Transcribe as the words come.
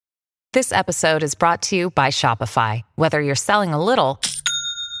This episode is brought to you by Shopify. Whether you're selling a little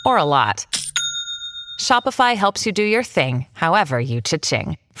or a lot, Shopify helps you do your thing, however you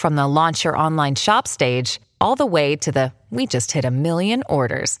cha-ching. From the launch your online shop stage, all the way to the we just hit 1 million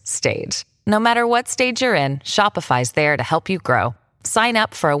orders stage. No matter what stage you're in, Shopify's there to help you grow. Sign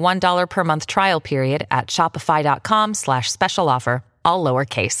up for a $1 per month trial period at shopify.com/special offer, all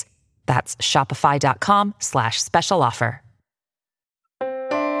lowercase. That's shopify.com/special offer.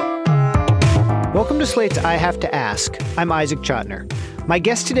 Welcome to Slate's I Have to Ask. I'm Isaac Chotiner. My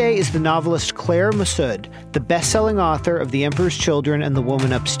guest today is the novelist Claire Messud, the best-selling author of The Emperor's Children and The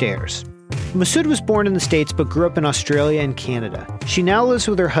Woman Upstairs. Messud was born in the States but grew up in Australia and Canada. She now lives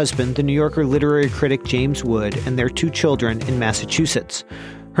with her husband, the New Yorker literary critic James Wood, and their 2 children in Massachusetts.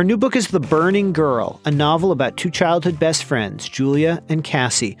 Her new book is The Burning Girl, a novel about 2 childhood best friends, Julia and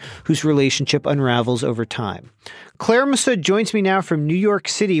Cassie, whose relationship unravels over time. Claire Messud joins me now from New York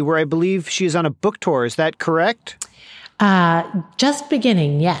City, where I believe she is on a book tour. Is that correct? Just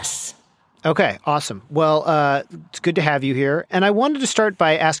beginning, yes. Okay, awesome. Well, it's good to have you here. And I wanted to start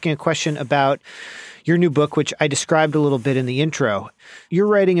by asking a question about your new book, which I described a little bit in the intro. You're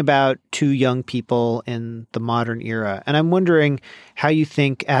writing about 2 young people in the modern era. And I'm wondering how you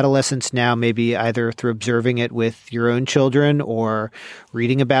think adolescence now, maybe either through observing it with your own children or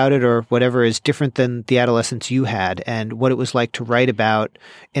reading about it or whatever, is different than the adolescence you had, and what it was like to write about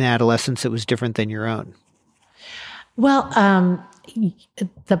an adolescence that was different than your own. Well,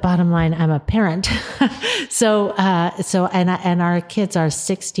 the bottom line, I'm a parent. So our kids are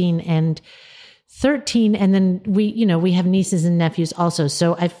 16 and 13. And then we have nieces and nephews also.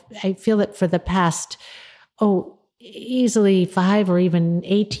 So I feel that for the past, easily 5 or even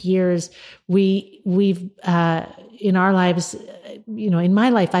 8 years, we've in our lives, in my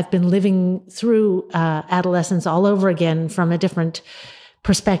life, I've been living through adolescence all over again from a different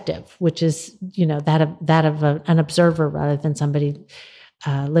perspective, which is, that of an observer rather than somebody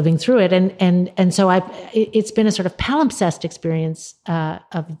living through it. And so it's been a sort of palimpsest experience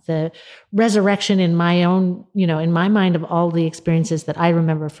of the resurrection in my own, in my mind, of all the experiences that I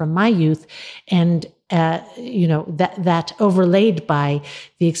remember from my youth, and that overlaid by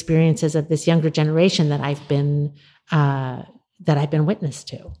the experiences of this younger generation that I've been witness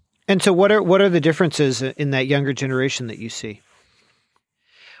to. And so what are the differences in that younger generation that you see?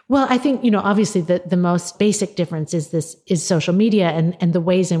 Well, I think, obviously the most basic difference is social media and the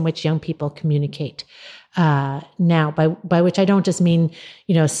ways in which young people communicate now, by which I don't just mean,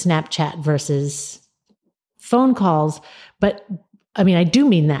 Snapchat versus phone calls, but I mean, I do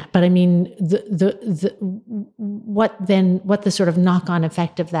mean that, but I mean what the sort of knock-on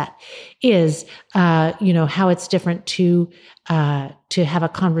effect of that is, how it's different to have a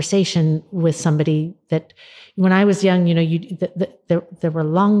conversation with somebody that, when I was young, there were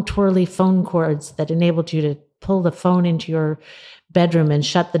long twirly phone cords that enabled you to pull the phone into your bedroom and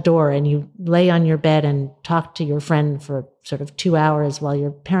shut the door, and you lay on your bed and talk to your friend for sort of 2 hours while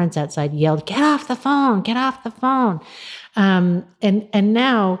your parents outside yelled, "Get off the phone, get off the phone." And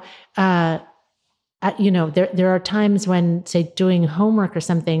now, there are times when, say, doing homework or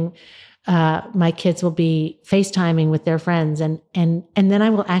something, my kids will be FaceTiming with their friends, and then I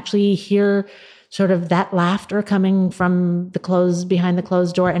will actually hear sort of that laughter coming from behind the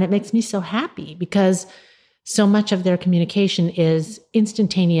closed door. And it makes me so happy because so much of their communication is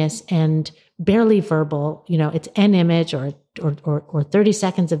instantaneous and barely verbal. It's an image or 30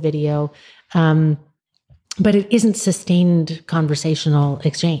 seconds of video. But it isn't sustained conversational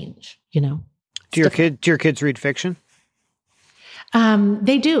exchange, Do your kids read fiction?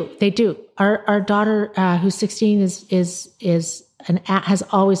 They do. Our daughter, who's 16, has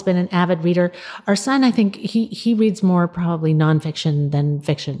always been an avid reader. Our son, I think he reads more probably nonfiction than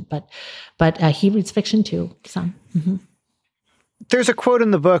fiction, but he reads fiction too. Some. Mm-hmm. There's a quote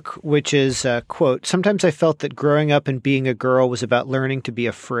in the book which is quote, "Sometimes I felt that growing up and being a girl was about learning to be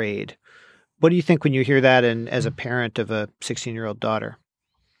afraid." What do you think when you hear that, and as a parent of a 16-year-old daughter?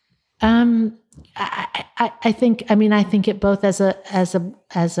 I think it both as a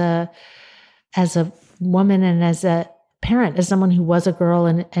woman and as a parent, as someone who was a girl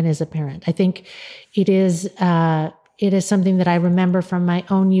and as a parent. I think it is something that I remember from my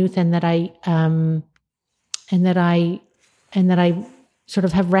own youth, and that I sort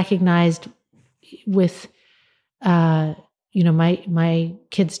of have recognized with my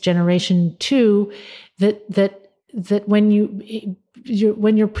kids' generation too, that when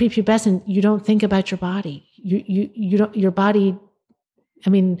you're prepubescent, you don't think about your body. You don't, your body, I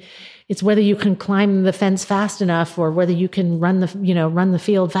mean, it's whether you can climb the fence fast enough or whether you can run the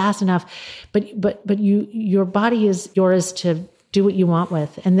field fast enough, but your body is yours to do what you want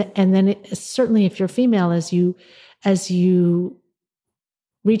with. And then certainly if you're female, as you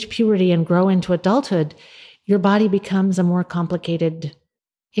reach puberty and grow into adulthood, your body becomes a more complicated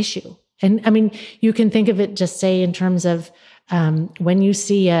issue. And I mean, you can think of it just say in terms of when you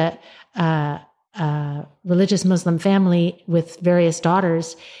see a religious Muslim family with various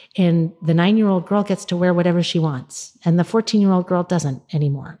daughters, and the 9-year-old girl gets to wear whatever she wants, and the 14-year-old girl doesn't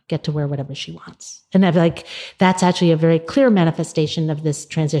anymore get to wear whatever she wants. And I'm like, that's actually a very clear manifestation of this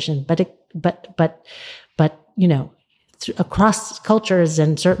transition. But across cultures,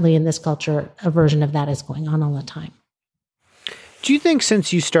 and certainly in this culture, a version of that is going on all the time. Do you think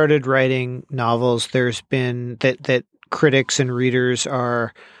since you started writing novels, there's been that critics and readers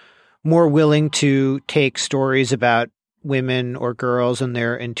are more willing to take stories about women or girls and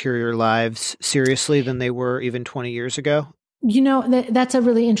their interior lives seriously than they were even 20 years ago? That's a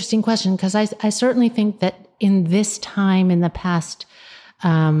really interesting question, because I certainly think that in this time, in the past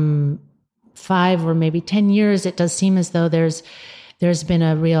 5 or maybe 10 years, it does seem as though there's been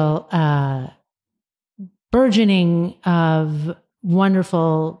a real burgeoning of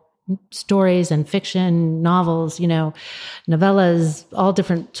wonderful stories and fiction, novels, novellas, all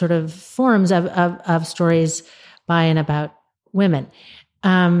different sort of forms of stories by and about women.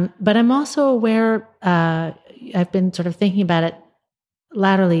 But I'm also aware, I've been sort of thinking about it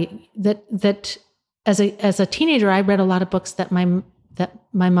latterly, that as a teenager, I read a lot of books that my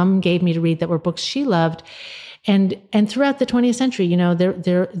mom gave me to read that were books she loved. And throughout the 20th century,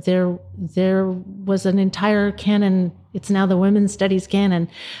 there was an entire canon. It's now the women's studies canon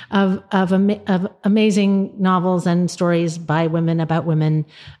of amazing novels and stories by women about women,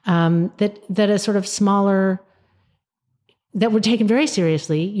 that are sort of smaller, that were taken very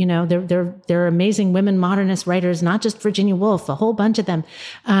seriously. There are amazing women modernist writers, not just Virginia Woolf, a whole bunch of them,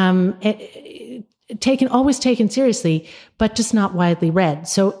 always taken seriously, but just not widely read.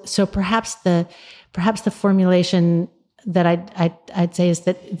 So perhaps the formulation that I'd say is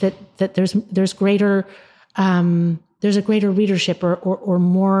that there's greater there's a greater readership or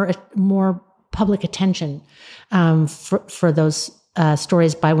more public attention for those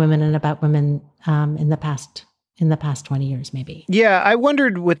stories by women and about women in the past 20 years, maybe. Yeah, I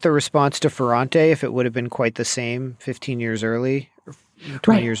wondered with the response to Ferrante if it would have been quite the same 15 years early,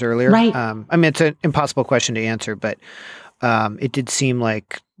 20 years earlier. Right. I mean, it's an impossible question to answer, but it did seem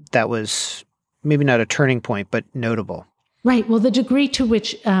like that was maybe not a turning point, but notable. Right. Well, the degree to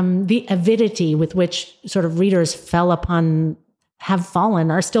which the avidity with which sort of readers have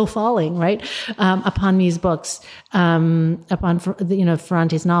fallen, are still falling, right, upon these books, upon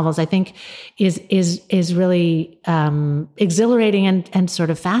Ferrante's novels, I think is really exhilarating and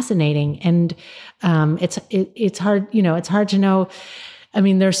sort of fascinating. And it's hard, it's hard to know. I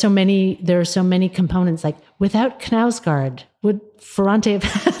mean, there are so many components. Like, without Knausgaard, would Ferrante have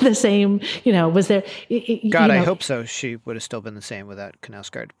had the same? Was there? I hope so. She would have still been the same without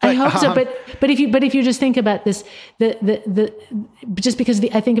Knausgaard. I hope so. But if you just think about this, I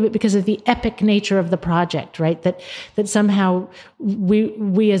think of it because of the epic nature of the project, right? That somehow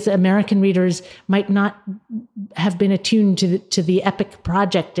we as American readers might not have been attuned to the epic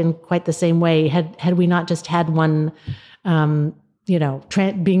project in quite the same way had we not just had one.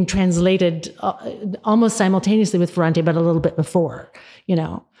 Being translated almost simultaneously with Ferrante, but a little bit before,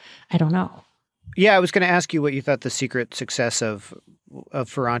 I don't know. Yeah, I was going to ask you what you thought the secret success of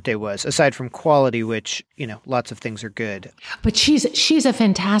Ferrante was, aside from quality, which, lots of things are good. But she's a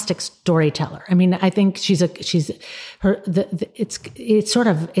fantastic storyteller. I mean, I think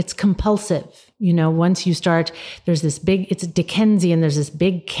it's compulsive. Once you start, it's Dickensian, there's this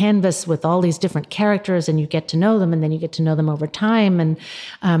big canvas with all these different characters, and you get to know them, and then you get to know them over time. And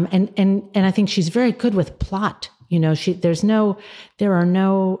I think she's very good with plot. There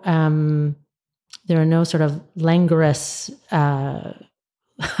are no sort of languorous,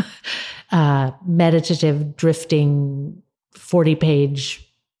 meditative, drifting 40-page,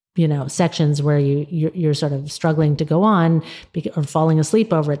 sections where you're sort of struggling to go on or falling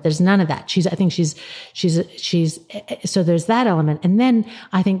asleep over it. There's none of that. I think she's so there's that element. And then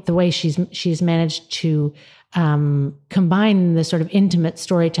I think the way she's managed to combine the sort of intimate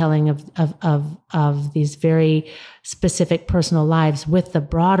storytelling of these very specific personal lives with the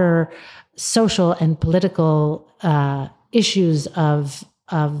broader social and political issues of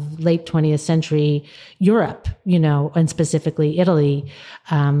late 20th century Europe, and specifically Italy,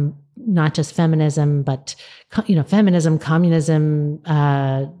 not just feminism, but feminism, communism,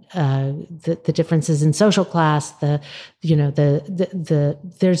 the differences in social class, there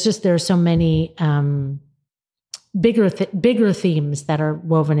are so many bigger themes that are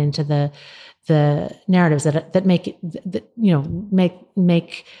woven into the narratives that make it, that,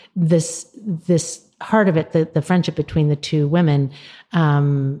 make this heart of it, the friendship between the two women,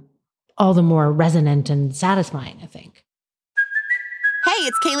 all the more resonant and satisfying, I think. Hey,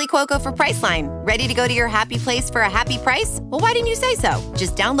 it's Kaylee Cuoco for Priceline. Ready to go to your happy place for a happy price? Well, why didn't you say so?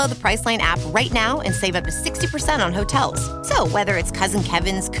 Just download the Priceline app right now and save up to 60% on hotels. So whether it's Cousin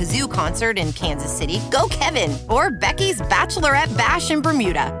Kevin's Kazoo Concert in Kansas City, go Kevin, or Becky's Bachelorette Bash in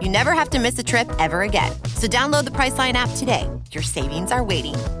Bermuda, you never have to miss a trip ever again. So download the Priceline app today. Your savings are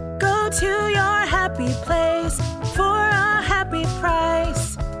waiting. Go to your happy place for a happy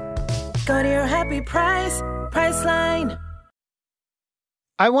price. Go to your happy price, Priceline.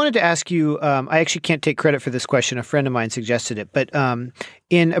 I wanted to ask you, I actually can't take credit for this question. A friend of mine suggested it. But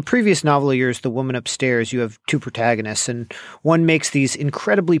in a previous novel of yours, The Woman Upstairs, you have two protagonists, and one makes these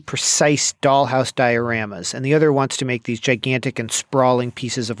incredibly precise dollhouse dioramas, and the other wants to make these gigantic and sprawling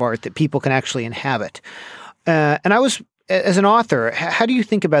pieces of art that people can actually inhabit. And I was, as an author, how do you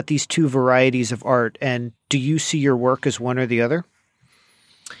think about these two varieties of art, and do you see your work as one or the other?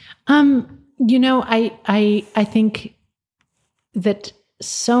 I think that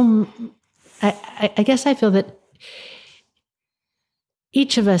I guess I feel that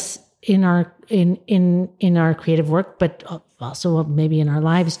each of us in our creative work, but also maybe in our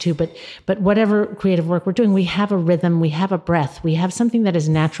lives too, but whatever creative work we're doing, we have a rhythm, we have a breath, we have something that is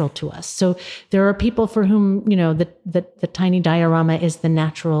natural to us. So there are people for whom, the tiny diorama is the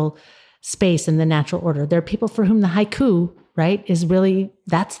natural space and the natural order. There are people for whom the haiku, right, is really,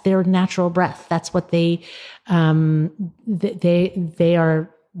 that's their natural breath. That's what they are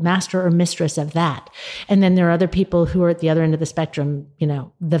master or mistress of that. And then there are other people who are at the other end of the spectrum,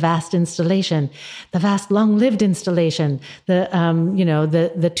 the vast installation, the vast long-lived installation, the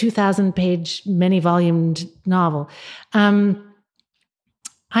 2,000-page, many-volumed novel. I'm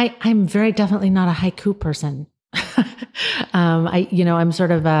very definitely not a haiku person. I'm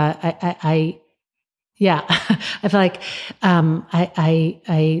sort of yeah, I feel like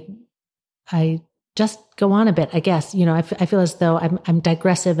I just go on a bit, I guess. I feel as though I'm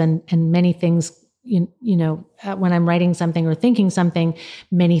digressive, and many things, when I'm writing something or thinking something,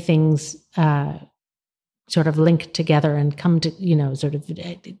 many things sort of link together and come to, sort of.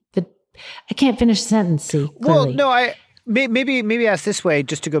 I can't finish a sentence. See, clearly. Well, no, Maybe ask this way,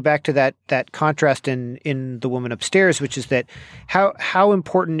 just to go back to that contrast in The Woman Upstairs, which is that how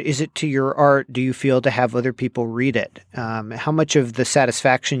important is it to your art, do you feel, to have other people read it? How much of the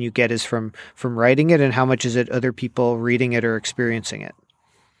satisfaction you get is from writing it, and how much is it other people reading it or experiencing it?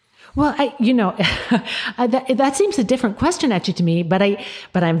 Well, that seems a different question actually to me, but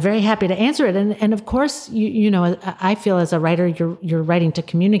I'm very happy to answer it. And of course, I feel as a writer, you're writing to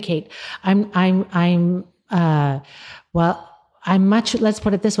communicate. Let's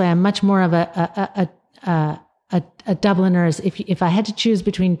put it this way. I'm much more of a Dubliners. If I had to choose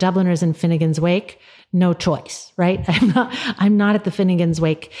between Dubliners and Finnegan's Wake, no choice, right? I'm not at the Finnegan's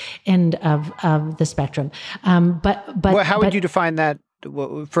Wake end of the spectrum. But how would you define that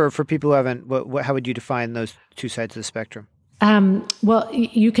for people who haven't? How would you define those two sides of the spectrum? Well,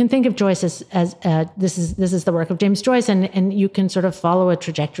 you can think of Joyce as this is the work of James Joyce, and you can sort of follow a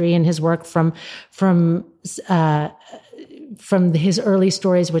trajectory in his work from his early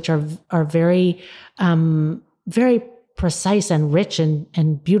stories, which are very very precise and rich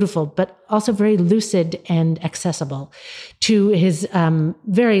and beautiful, but also very lucid and accessible, to his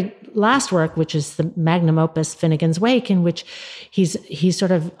very last work, which is the magnum opus Finnegan's Wake, in which he's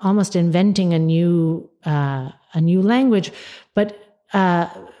sort of almost inventing a new language, but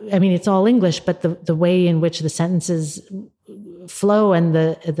it's all English, but the way in which the sentences flow and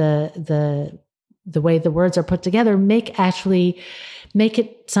the way the words are put together make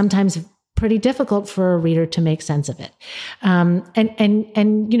it sometimes pretty difficult for a reader to make sense of it.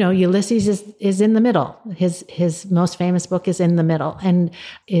 And Ulysses is in the middle. His most famous book is in the middle, and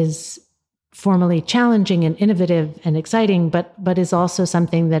is formally challenging and innovative and exciting, but is also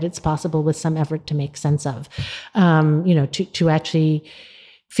something that it's possible with some effort to make sense of, to actually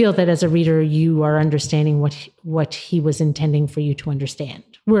feel that as a reader, you are understanding what he was intending for you to understand.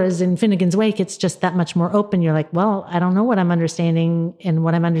 Whereas in Finnegan's Wake, it's just that much more open. You're like, well, I don't know what I'm understanding, and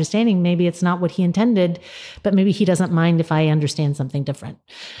what I'm understanding, maybe it's not what he intended, but maybe he doesn't mind if I understand something different.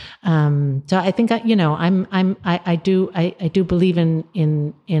 So I think, I do believe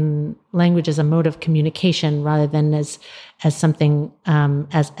in language as a mode of communication rather than as something,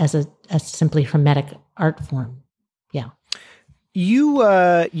 as simply hermetic art form. Yeah. You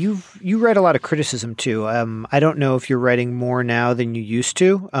write a lot of criticism too. I don't know if you're writing more now than you used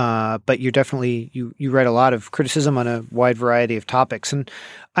to, but you're definitely you write a lot of criticism on a wide variety of topics. And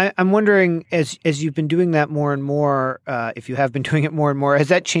I'm wondering, as you've been doing that more and more, if you have been doing it more and more, has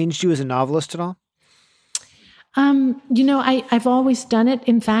that changed you as a novelist at all? I've always done it.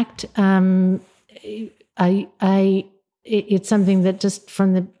 In fact, it's something that just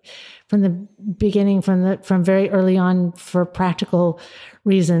from the beginning, from very early on, for practical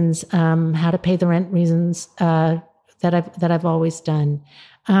reasons, how to pay the rent reasons, that I've always done.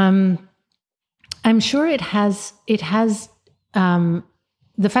 I'm sure it has.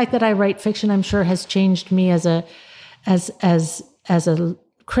 The fact that I write fiction, I'm sure, has changed me as a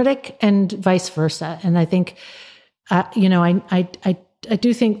critic and vice versa. And I think, I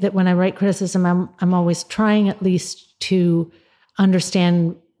do think that when I write criticism, I'm always trying at least to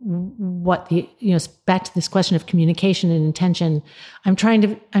understand what back to this question of communication and intention. I'm trying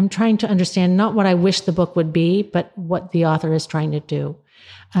to understand not what I wish the book would be, but what the author is trying to do.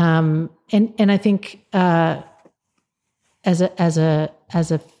 And I think, as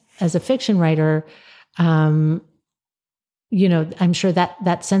a fiction writer, I'm sure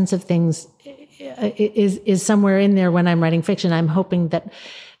that sense of things is somewhere in there when I'm writing fiction. I'm hoping that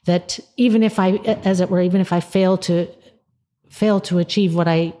even if I fail to achieve what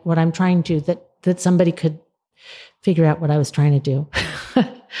I'm trying to, that somebody could figure out what I was trying to do.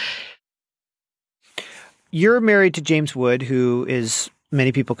 You're married to James Wood, who is,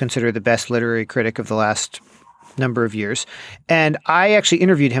 many people consider, the best literary critic of the last number of years. And I actually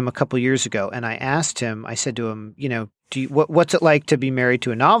interviewed him a couple years ago, and I said to him, what's it like to be married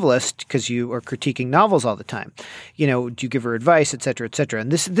to a novelist? Because you are critiquing novels all the time. Do you give her advice, et cetera, et cetera?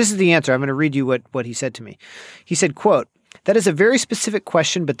 And this is the answer. I'm going to read you what he said to me. He said, quote, "That is a very specific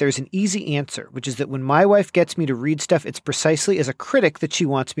question, but there's an easy answer, which is that when my wife gets me to read stuff, it's precisely as a critic that she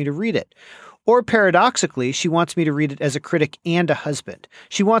wants me to read it. Or paradoxically, she wants me to read it as a critic and a husband.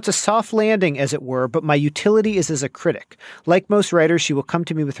 She wants a soft landing, as it were, but my utility is as a critic. Like most writers, she will come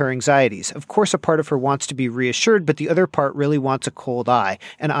to me with her anxieties. Of course, a part of her wants to be reassured, but the other part really wants a cold eye,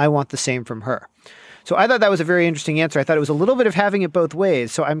 and I want the same from her." So I thought that was a very interesting answer. I thought it was a little bit of having it both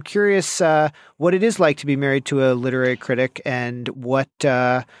ways. So I'm curious what it is like to be married to a literary critic, and what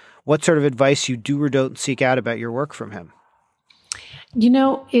sort of advice you do or don't seek out about your work from him.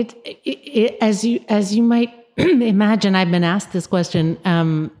 As you might imagine, I've been asked this question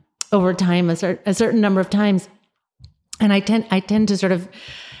over time a certain number of times, and I tend to sort of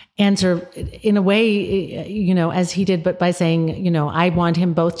answer in a way, as he did, but by saying, I want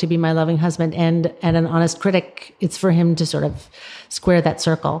him both to be my loving husband and an honest critic. It's for him to sort of square that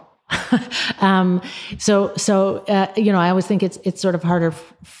circle. So I always think it's sort of harder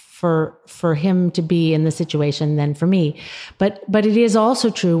for him to be in the situation than for me. But it is also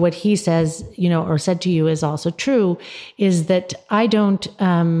true what he says, or said to you is also true, is that I don't,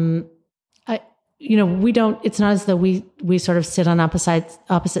 we don't, it's not as though we sort of sit on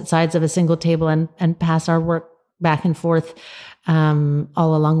opposite sides of a single table and pass our work back and forth, all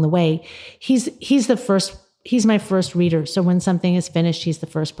along the way. He's my first reader. So when something is finished, he's the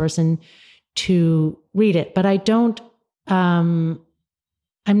first person to read it. But I don't,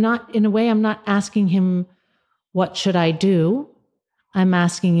 I'm not asking him, what should I do? I'm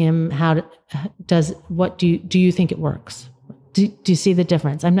asking him, do you think it works? Do you see the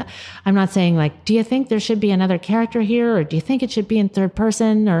difference? I'm not saying like, do you think there should be another character here? Or do you think it should be in third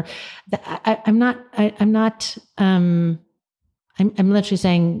person? Or I'm literally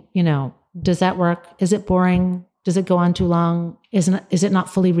saying, does that work? Is it boring? Does it go on too long? Is it not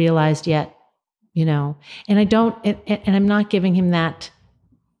fully realized yet? And I'm not giving him that.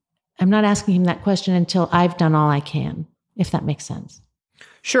 I'm not asking him that question until I've done all I can, if that makes sense.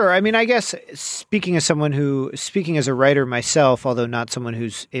 Sure. I mean, I guess speaking as a writer myself, although not someone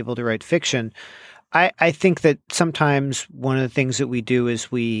who's able to write fiction, I think that sometimes one of the things that we do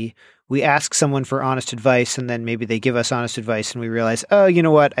is we ask someone for honest advice, and then maybe they give us honest advice and we realize, oh, you know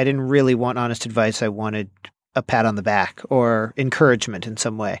what? I didn't really want honest advice. I wanted a pat on the back or encouragement in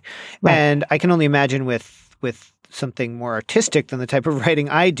some way. Right. And I can only imagine with something more artistic than the type of writing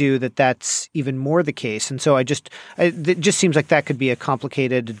I do, that's even more the case. And so it just seems like that could be a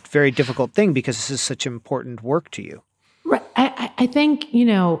complicated, very difficult thing because this is such important work to you. Right. I think,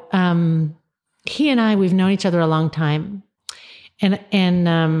 he and we've known each other a long time. And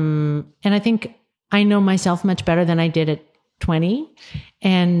I think I know myself much better than I did at 20.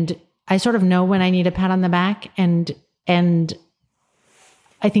 And I sort of know when I need a pat on the back, and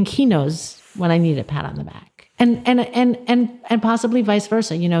I think he knows when I need a pat on the back. and possibly vice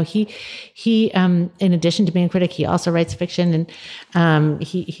versa. You know, he in addition to being a critic, he also writes fiction, and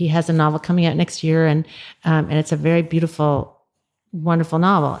he has a novel coming out next year, and it's a very beautiful, wonderful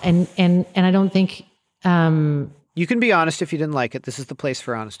novel. And I don't think you can be honest if you didn't like it. This is the place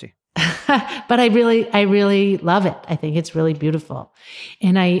for honesty. But I really love it. I think it's really beautiful,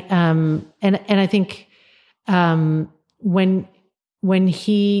 and I think when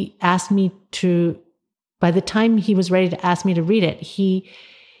he asked me to, by the time he was ready to ask me to read it, to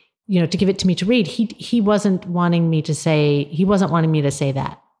give it to me to read, he wasn't wanting me to say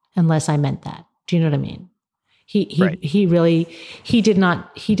that unless I meant that. Do you know what I mean? He did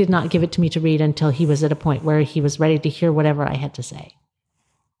not give it to me to read until he was at a point where he was ready to hear whatever I had to say.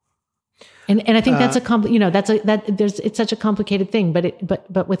 And I think that's it's such a complicated thing,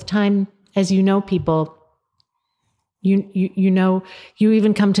 but with time, as you know people, you know, you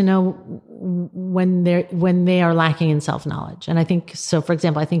even come to know when they are lacking in self-knowledge. And I think, so for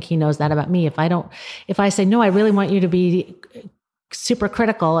example, I think he knows that about me. If I say, no, I really want you to be super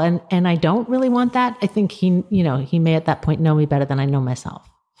critical, and I don't really want that, I think he may at that point know me better than I know myself.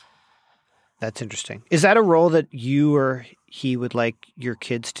 That's interesting. Is that a role that you or he would like your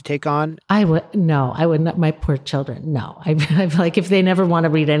kids to take on? I would not. My poor children. No, I like, if they never want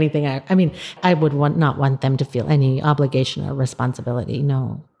to read anything, I would not want them to feel any obligation or responsibility.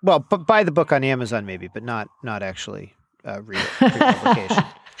 No. Well, but buy the book on Amazon maybe, but not actually read it pre-publication.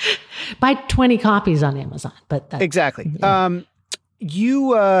 Buy 20 copies on Amazon, but exactly. Yeah.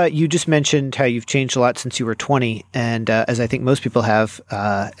 You just mentioned how you've changed a lot since you were 20, and as I think most people have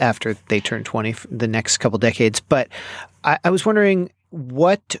after they turn 20, the next couple decades. But I was wondering,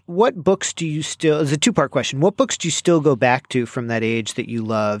 what books do you still? It's a two-part question. What books do you still go back to from that age that you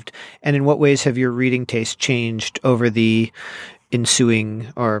loved, and in what ways have your reading taste changed over the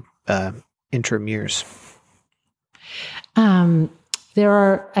ensuing or interim years? I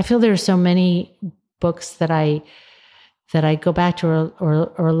feel there are so many books that I go back to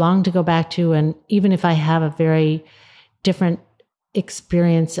or long to go back to. And even if I have a very different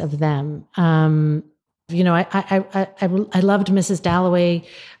experience of them, I loved Mrs. Dalloway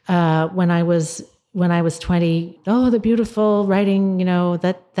when I was 20. Oh, the beautiful writing,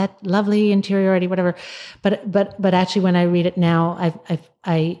 that lovely interiority, whatever. But actually when I read it now,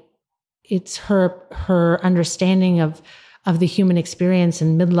 it's her understanding of the human experience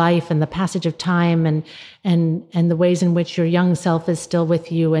and midlife and the passage of time and the ways in which your young self is still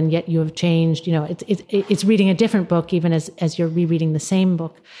with you and yet you have changed. It's reading a different book even as you're rereading the same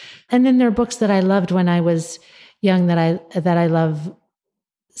book. And then there are books that I loved when I was young that I love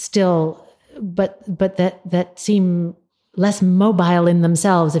still, but that seem less mobile in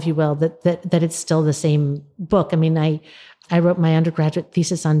themselves, if you will, that it's still the same book. I mean, I wrote my undergraduate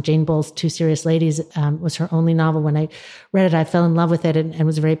thesis on Jane Bowles' Two Serious Ladies. Was her only novel. When I read it, I fell in love with it and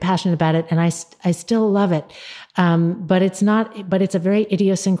was very passionate about it. And I still love it. But it's a very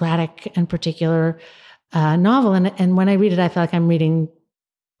idiosyncratic and particular novel. And when I read it, I feel like I'm reading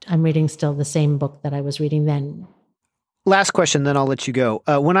still the same book that I was reading then. Last question, then I'll let you go.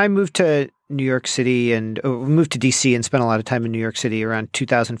 When I moved to New York City and moved to DC and spent a lot of time in New York City around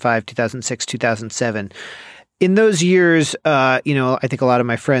 2005, 2006, 2007, in those years, I think a lot of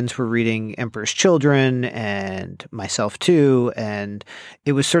my friends were reading Emperor's Children and myself too. And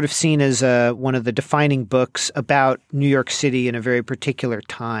it was sort of seen as one of the defining books about New York City in a very particular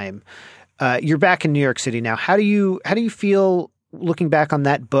time. You're back in New York City now. How do you feel looking back on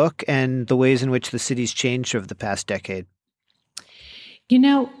that book and the ways in which the city's changed over the past decade?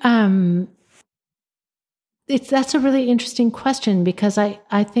 That's a really interesting question because I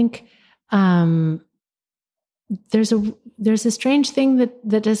think there's a strange thing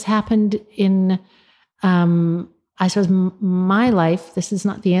that has happened in I suppose my life. This is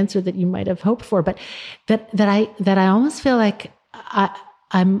not the answer that you might have hoped for, but that I almost feel like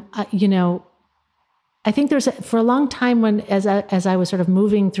I think for a long time when as I was sort of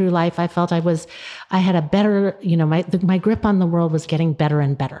moving through life, I felt I had a better, my grip on the world was getting better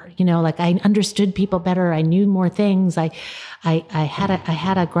and better. Like I understood people better. I knew more things. I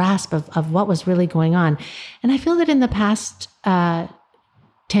had a grasp of what was really going on. And I feel that in the past 10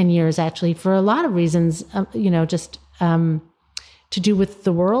 years, actually, for a lot of reasons, just to do with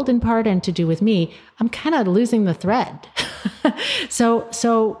the world in part and to do with me, I'm kind of losing the thread.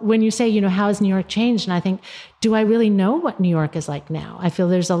 So when you say, how has New York changed? And I think, do I really know what New York is like now? I feel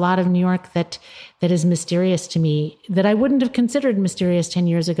there's a lot of New York that is mysterious to me that I wouldn't have considered mysterious 10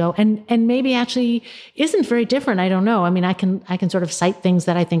 years ago. And maybe actually isn't very different. I don't know. I mean, I can sort of cite things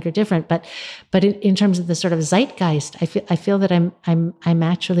that I think are different, but in terms of the sort of zeitgeist, I feel that I'm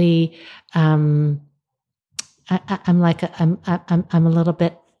actually, I'm a little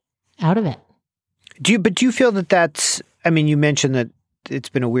bit out of it. Do you feel that that's, I mean, you mentioned that it's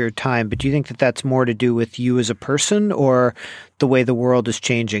been a weird time, but do you think that that's more to do with you as a person or the way the world is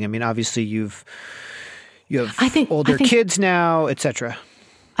changing? I mean, obviously you have older kids now, et cetera.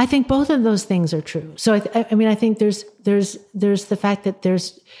 I think both of those things are true. So I think there's the fact that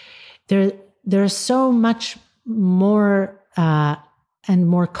there's so much more and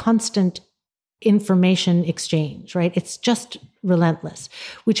more constant information exchange, right? It's just relentless,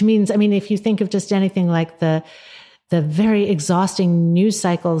 which means, I mean, if you think of just anything like the very exhausting news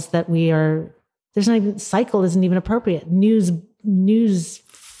cycles that cycle isn't even appropriate. News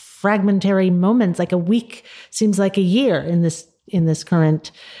fragmentary moments, like a week seems like a year in this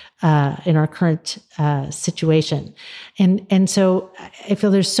current, in our current situation. And so I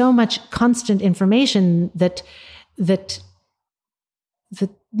feel there's so much constant information that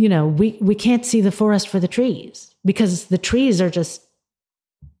we can't see the forest for the trees because the trees are just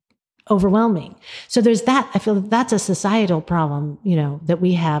overwhelming. So there's that. I feel that's a societal problem, that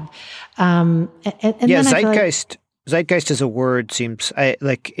we have. Zeitgeist as a word seems, I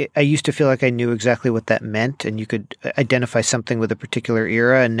used to feel like I knew exactly what that meant and you could identify something with a particular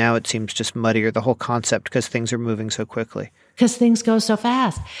era. And now it seems just muddier, the whole concept, because things are moving so quickly. Because things go so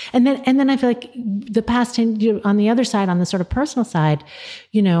fast. And then I feel like the past 10, on the other side, on the sort of personal side,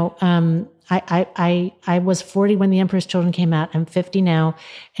 I was 40 when The Emperor's Children came out. I'm 50 now.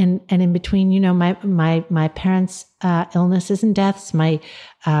 And in between, my parents' illnesses and deaths, my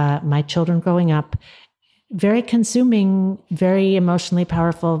children growing up, very consuming, very emotionally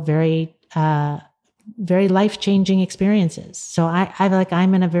powerful, very life-changing experiences. So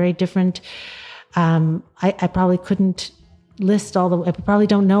I'm in a very different, I probably couldn't list I probably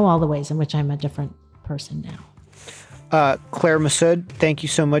don't know all the ways in which I'm a different person now. Claire Messud, thank you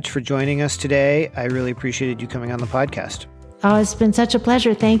so much for joining us today. I really appreciated you coming on the podcast. Oh, it's been such a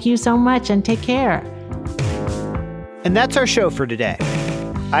pleasure. Thank you so much and take care. And that's our show for today.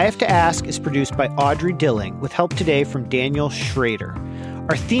 I Have to Ask is produced by Audrey Dilling with help today from Daniel Schrader.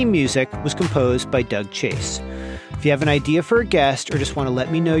 Our theme music was composed by Doug Chase. If you have an idea for a guest or just want to let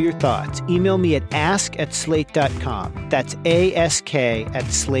me know your thoughts, email me at ask@slate.com. That's ask@slate.com.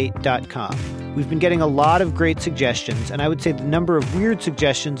 We've been getting a lot of great suggestions, and I would say the number of weird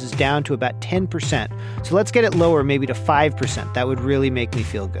suggestions is down to about 10%. So let's get it lower, maybe to 5%. That would really make me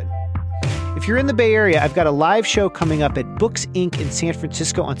feel good. If you're in the Bay Area, I've got a live show coming up at Books Inc. in San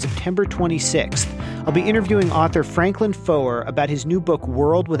Francisco on September 26th. I'll be interviewing author Franklin Foer about his new book,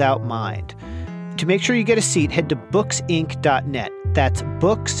 World Without Mind. To make sure you get a seat, head to booksinc.net. That's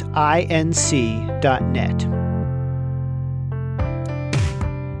booksinc.net.